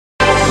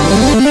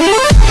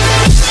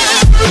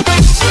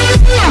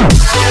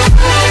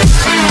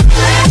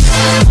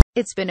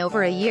It's been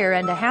over a year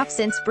and a half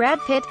since Brad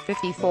Pitt,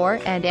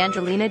 54, and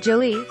Angelina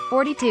Jolie,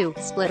 42,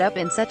 split up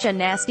in such a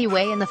nasty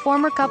way, and the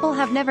former couple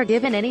have never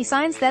given any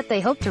signs that they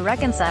hope to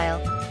reconcile.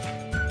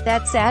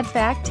 That sad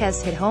fact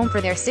has hit home for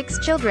their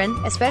 6 children,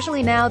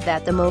 especially now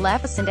that the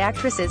Maleficent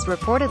actress is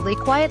reportedly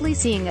quietly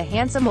seeing a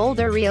handsome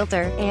older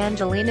realtor.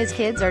 Angelina's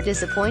kids are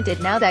disappointed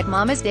now that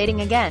mom is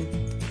dating again.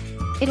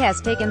 It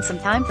has taken some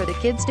time for the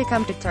kids to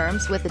come to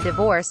terms with the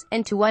divorce,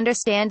 and to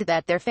understand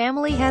that their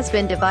family has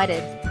been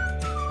divided.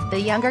 The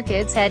younger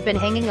kids had been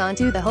hanging on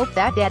to the hope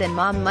that dad and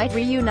mom might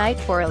reunite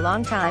for a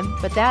long time,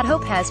 but that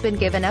hope has been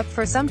given up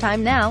for some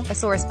time now, a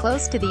source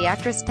close to the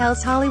actress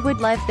tells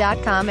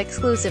HollywoodLife.com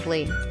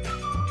exclusively.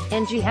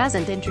 Angie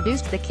hasn't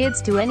introduced the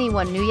kids to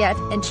anyone new yet,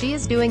 and she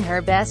is doing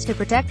her best to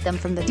protect them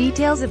from the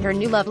details of her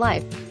new love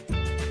life.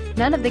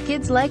 None of the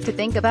kids like to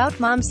think about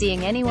mom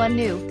seeing anyone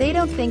new. They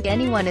don't think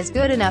anyone is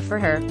good enough for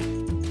her.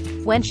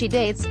 When she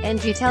dates,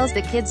 Angie tells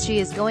the kids she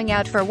is going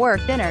out for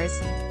work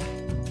dinners.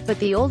 But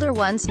the older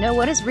ones know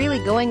what is really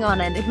going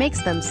on, and it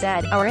makes them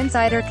sad, our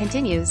insider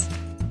continues.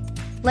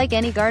 Like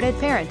any guarded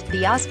parent,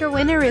 the Oscar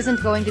winner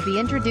isn't going to be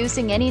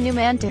introducing any new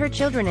man to her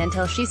children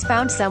until she's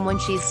found someone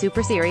she's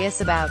super serious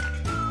about.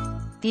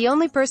 The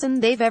only person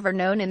they've ever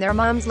known in their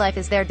mom's life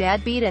is their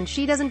dad Pete, and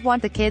she doesn't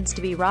want the kids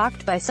to be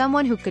rocked by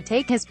someone who could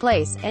take his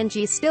place.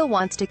 Angie still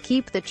wants to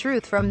keep the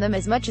truth from them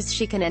as much as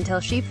she can until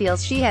she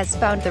feels she has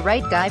found the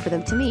right guy for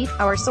them to meet,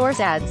 our source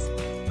adds.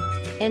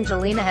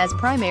 Angelina has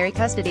primary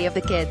custody of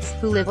the kids,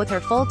 who live with her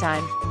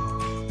full-time.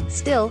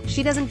 Still,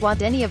 she doesn't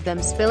want any of them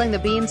spilling the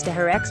beans to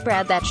her ex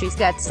Brad that she's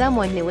got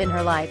someone new in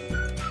her life.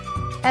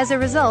 As a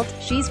result,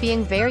 she's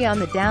being very on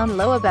the down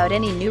low about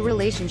any new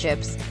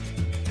relationships.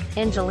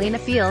 Angelina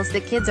feels the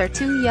kids are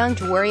too young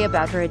to worry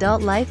about her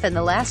adult life, and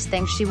the last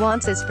thing she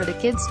wants is for the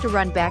kids to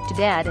run back to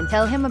dad and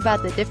tell him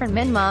about the different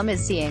men mom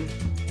is seeing.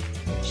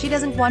 She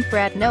doesn't want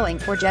Brad knowing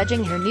or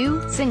judging her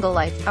new, single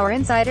life, our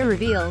insider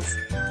reveals.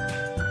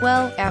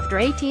 Well, after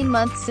 18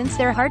 months since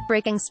their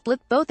heartbreaking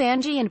split, both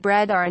Angie and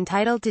Brad are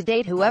entitled to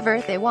date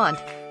whoever they want.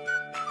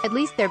 At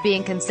least they're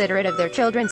being considerate of their children's